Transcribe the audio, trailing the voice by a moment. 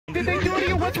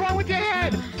What's wrong with your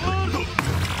head?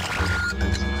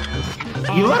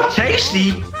 You look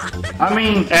tasty. I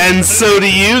mean... And so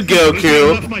do you,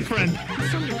 Goku. That's my friend.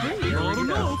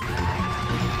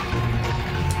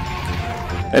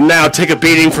 And now take a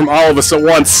beating from all of us at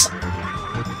once.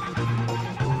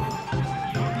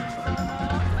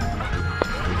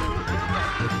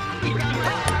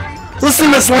 Listen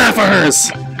to this laugh of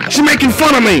hers! She's making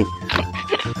fun of me!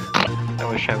 I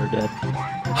wish I were dead.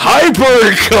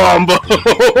 Hyper combo!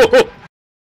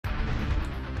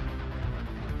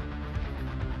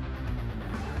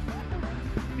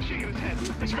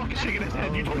 He's fucking shaking his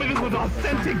head. You told me this was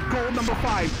authentic gold number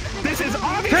 5. This is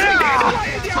obviously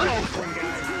dandelion yellow.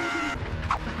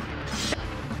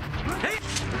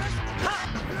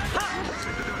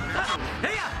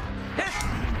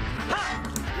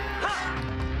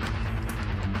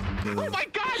 Oh my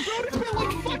god, bro, it's been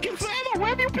like fucking forever. Where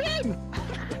have you been?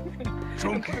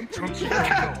 Chunky.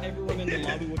 Everyone in the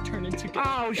lobby would turn into...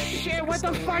 Oh shit, what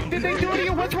the fuck did they do to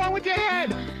you? What's wrong with your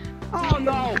head? Oh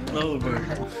no. Over.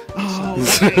 Oh,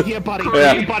 okay, here, buddy.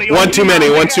 Yeah. Here, buddy. One too many,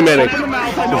 one too many. Open the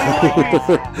mouth, I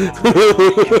know.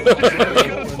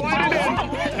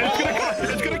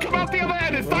 It's gonna come out the other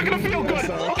end. It's not gonna feel good.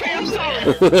 Okay, I'm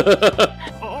sorry.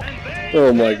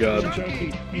 Oh my god.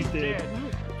 He's dead.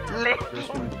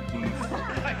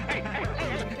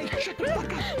 Shut the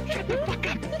fuck up! Shut the fuck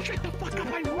up! Shut the fuck up!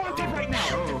 I want it right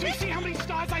now! Do you see how many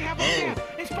stars I have up there?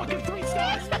 It's fucking 3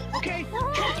 stars! Okay?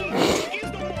 Chunky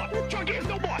is no more! Chunky is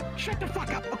no more! Shut the fuck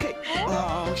up! Okay.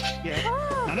 Oh shit.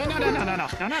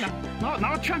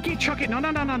 No, Chunky, Chunky. No.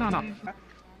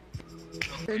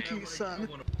 Thank you, son.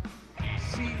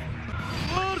 See.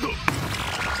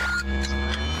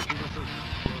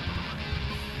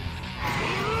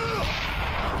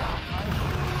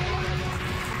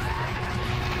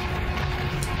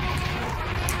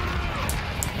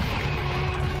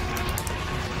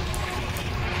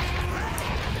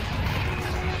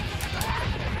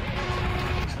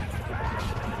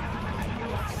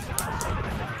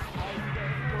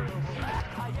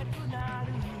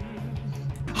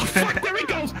 Fuck, there he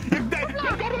goes! Don't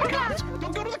go to the cops!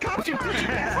 Don't go to the cops, you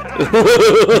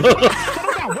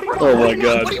Oh my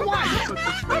god. What do you want?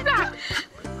 I'm not!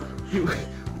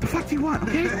 What the fuck do you want,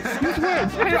 okay? Use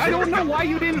words. I don't know why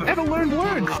you didn't ever learn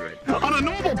words. On a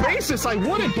normal basis, I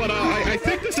wouldn't, but I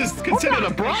think this is considered a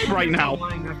bribe right now.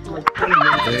 Oh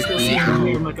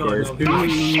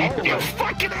shit, you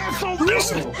fucking asshole!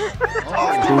 Listen!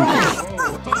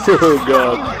 Oh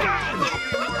god.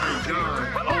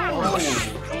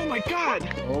 Oh my god!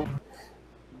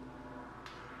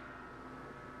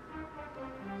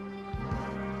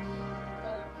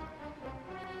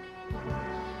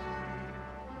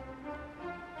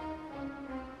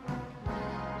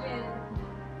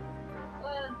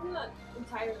 Well, I'm not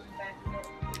entirely back yet.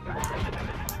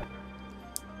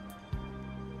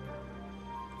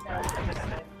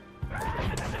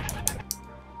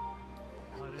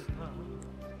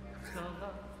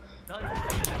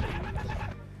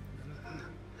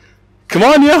 Come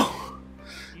on, yo!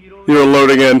 You're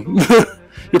loading in.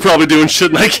 You're probably doing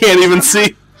shit and I can't even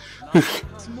see.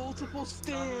 Multiple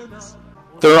stands.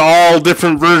 They're all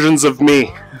different versions of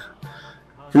me.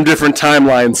 From different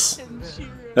timelines.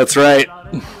 That's right.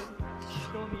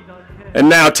 And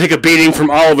now take a beating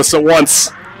from all of us at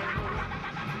once.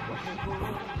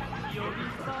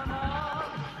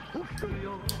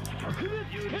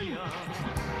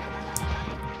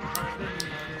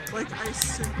 Like I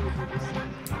simply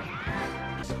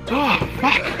Oh,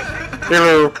 fuck!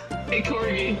 Hello. Hey,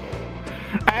 Corgi.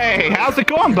 Hey, how's it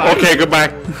going, bud? Okay,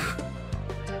 goodbye.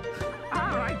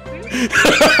 Alright,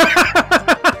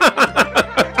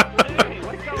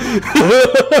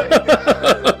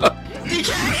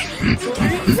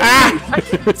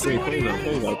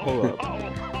 Hold up.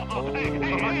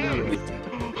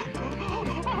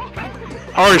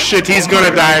 Oh shit, he's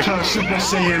gonna die.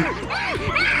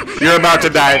 You're about to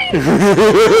die.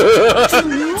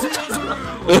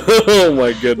 Oh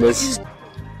my goodness.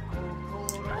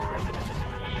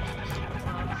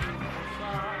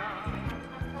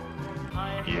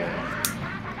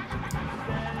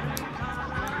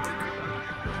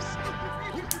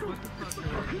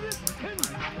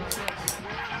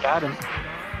 Got him.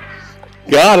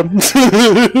 Got him.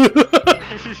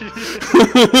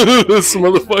 This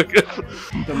motherfucker.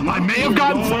 I may have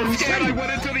gotten so scared I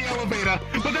went into the elevator,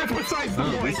 but that's besides the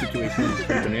point.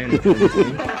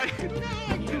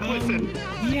 Listen.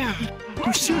 Yeah,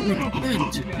 you're certainly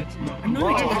meant. I'm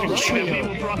not exactly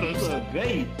sure. Brothers.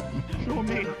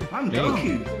 I'm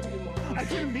Goku. I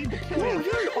didn't mean to kill Whoa, him.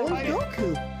 you're old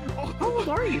Goku. How old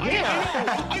are you?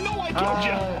 I know I killed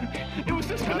you. It was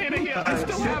this banana here. I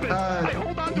still have it. I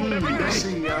hold on to it every day.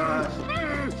 See, what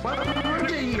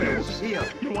here?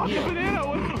 You want the banana?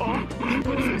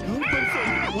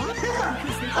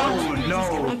 Oh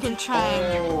no! I can try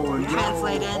and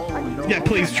translate it. Yeah,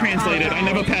 please translate it. I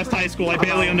never passed high school. I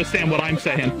barely understand what I'm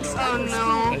saying. Oh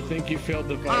no. I think you failed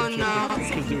the Oh no.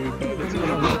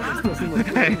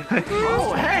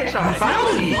 Oh, hey,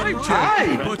 somebody!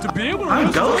 Hi! But to be able to I'm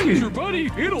wrestle Goku. your buddy,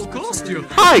 it'll cost you.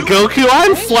 Hi, Goku.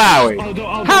 I'm Flowey.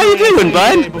 How you doing,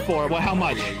 bud? Before, well, how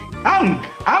much? I'm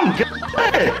good.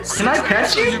 Can I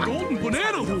pet Your you? golden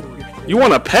banana horn. You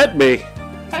want to pet me?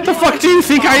 What the fuck do you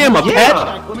think I am, a pet?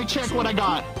 Yeah. Let me check what I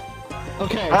got.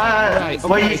 Okay.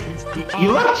 Well,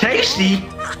 you look tasty.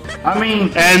 I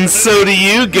mean, And so do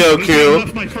you, Goku.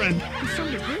 That's my friend.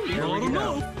 Not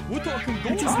enough. We're talking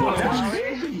golden oh, that's banana.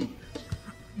 crazy.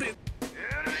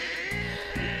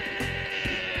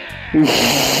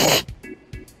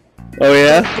 Oh,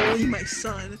 yeah? Bully my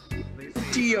son.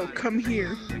 Dio, come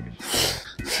here.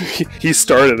 He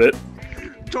started it.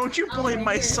 Don't you blame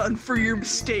my son for your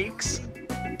mistakes.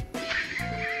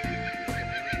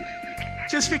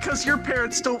 Just because your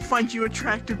parents don't find you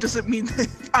attractive doesn't mean that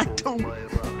I don't.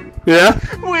 Yeah?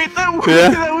 Wait, that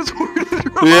was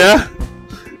worded wrong. Yeah?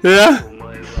 Yeah?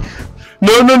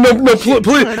 No,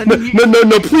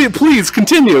 please,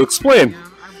 continue, explain.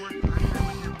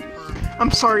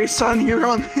 I'm sorry, son. You're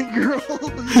on. You're on.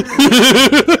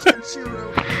 Kenshiro.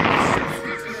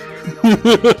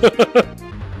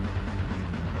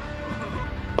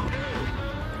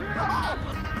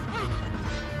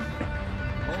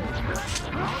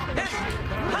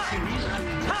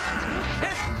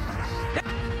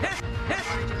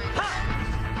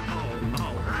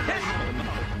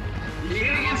 You're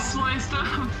gonna get sliced up.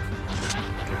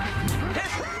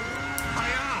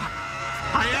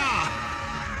 Hiya!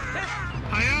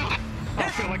 I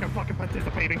feel like I'm fucking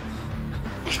participating.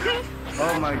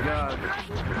 Oh my god.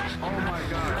 Oh my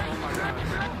god. Oh my god.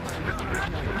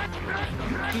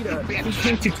 He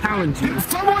came to challenge you.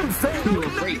 Someone say you were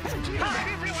great. What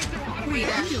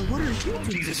are you doing?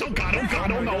 Jesus, oh god, oh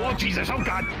god, oh no, oh Jesus, oh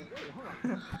god.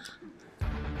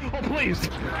 Oh please.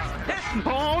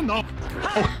 Oh no.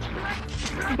 Oh.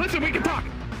 Listen, we can talk.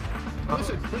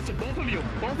 Listen, both of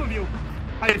you.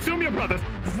 I assume you're brothers.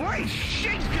 Voice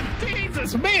shakes,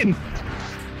 Jesus, man. You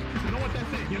know what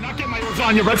that's it? You're not getting my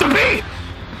lasagna recipe.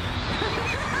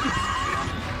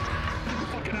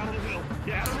 Fucking out of the will.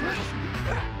 Yeah, out of the will.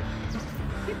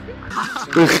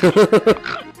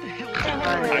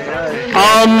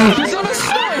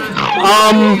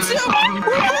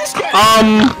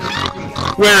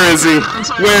 Where is he?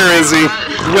 Where is he?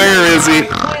 Where is he?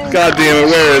 God damn it,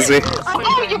 where is he?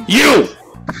 You!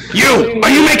 You! Are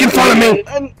you making fun of me?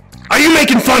 Are you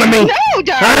making fun of me? No,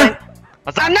 darling. Huh?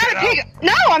 I'm not a pig.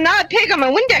 No, I'm not a pig. I'm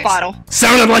a Windex bottle.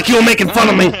 Sounded like you were making fun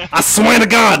of me. I swear to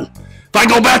God. If I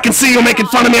go back and see you making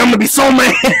fun of me, I'm gonna be so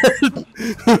mad.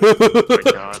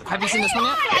 Have you seen this one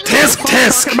yet? Tisk,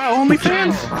 tisk. about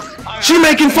OnlyFans? She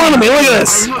making fun of me. Look at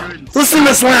this. Listen to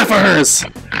this laugh of hers.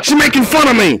 She making fun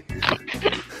of me. I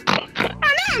know.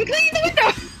 I'm cleaning the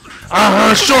window.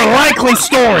 Sure, likely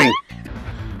story.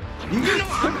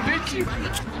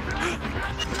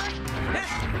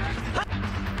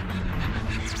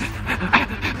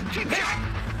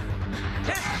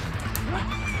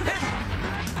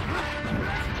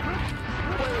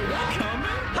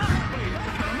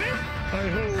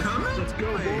 Let's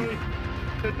go, boy.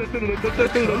 That's his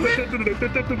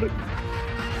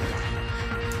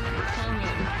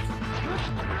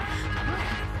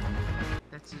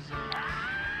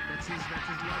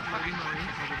lovely Murray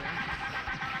over there.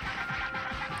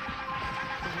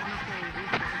 The wonderful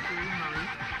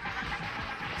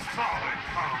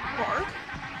Murray.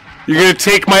 You're gonna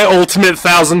take my ultimate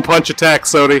 1,000 punch attack,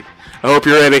 Sodi. I hope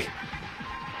you're ready. Dude,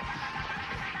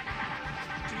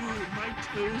 my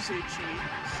toes itchy.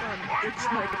 Son, it's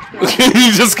my toes.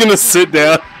 You're just gonna sit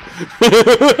down.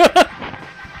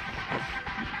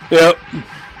 Yep.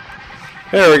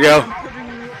 There we go. I'm putting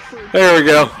you up for a There we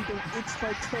go. It's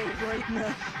my toe right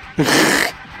now.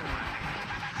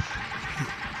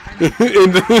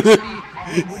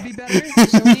 What would be better,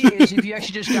 Sony, is if you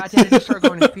actually just got down and just started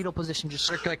going in fetal position, just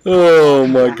sort of like. Oh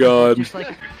my god. Just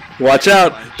like. Watch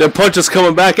out! Them punches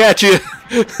coming back at you!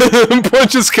 Them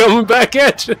punches coming back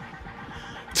at you!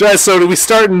 Try, so we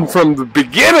starting from the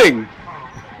beginning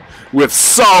with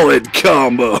solid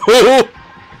combo.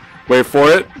 Wait for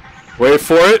it. Wait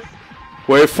for it.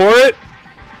 Wait for it.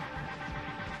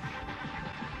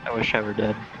 I wish I were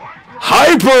dead.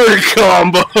 Hyper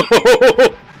combo.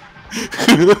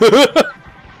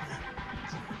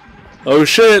 Oh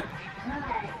shit!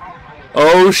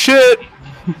 Oh shit!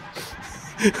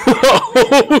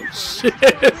 Oh shit!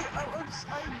 I've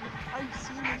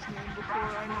seen his name before.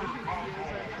 I know who he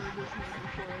is.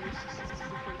 I've heard his name before. It's just this is the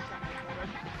first time I've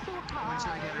met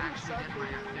him.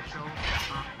 So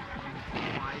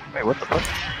hi. Wait, what the fuck?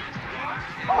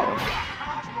 Oh.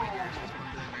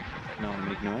 No one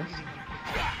make noise?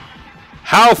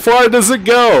 How far does it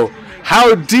go?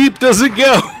 How deep does it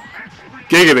go?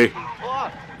 Giggity.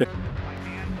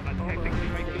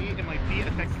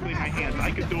 I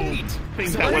could do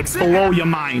things that would blow your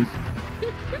mind.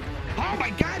 Oh my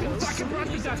god, who fucking brought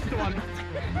the dust storm?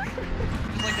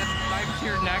 Like a knife to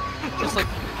your neck. Just like,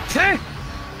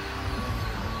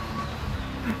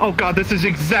 oh god, this is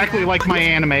exactly like my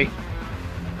anime.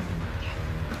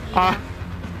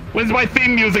 When's my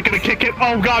theme music gonna kick in?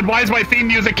 Oh god, why is my theme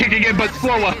music kicking in but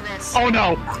slower? Oh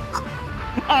no.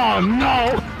 Oh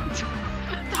no.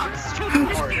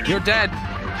 you're dead.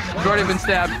 You've already been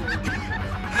stabbed.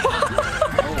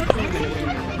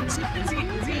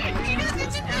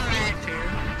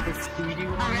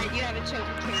 Alright, you have a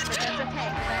choking case, but that's okay,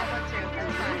 because I have one too.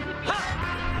 That's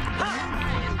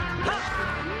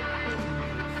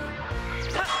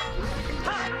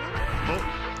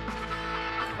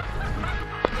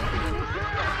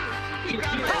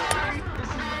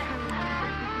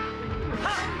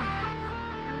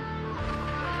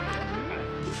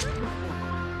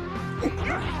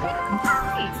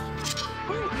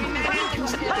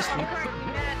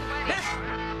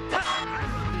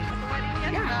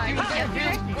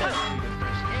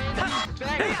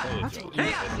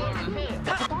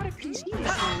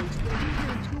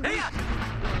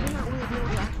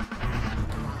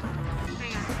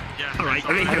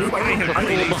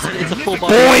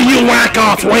Boy, you whack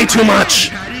off way too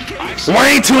much!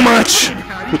 Way too much!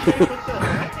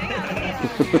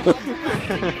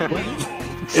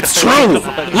 It's true!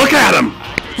 Look at him!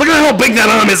 Look at how big that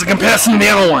arm is in comparison to the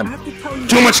other one!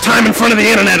 Too much time in front of the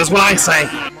internet is what I say!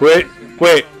 Wait.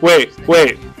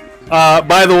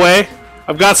 By the way,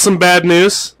 I've got some bad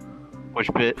news.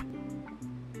 Which bit?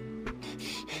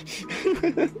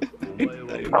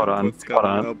 Hold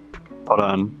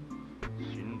on.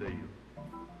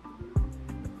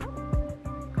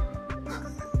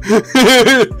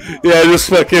 Yeah, just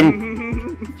fucking...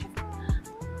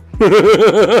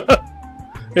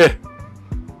 Yeah.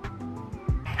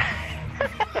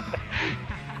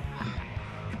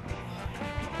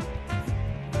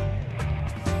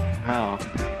 No.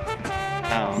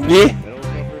 Yeah.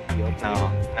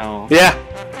 No. Yeah.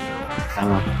 No.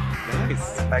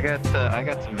 I got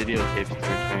some videotapes to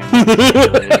return.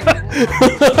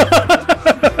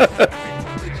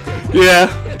 Yeah.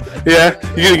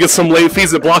 You're gonna get some late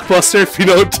fees at Blockbuster if you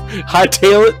don't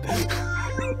hightail it.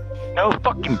 No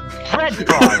fucking bread,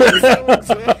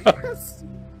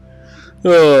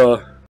 bro.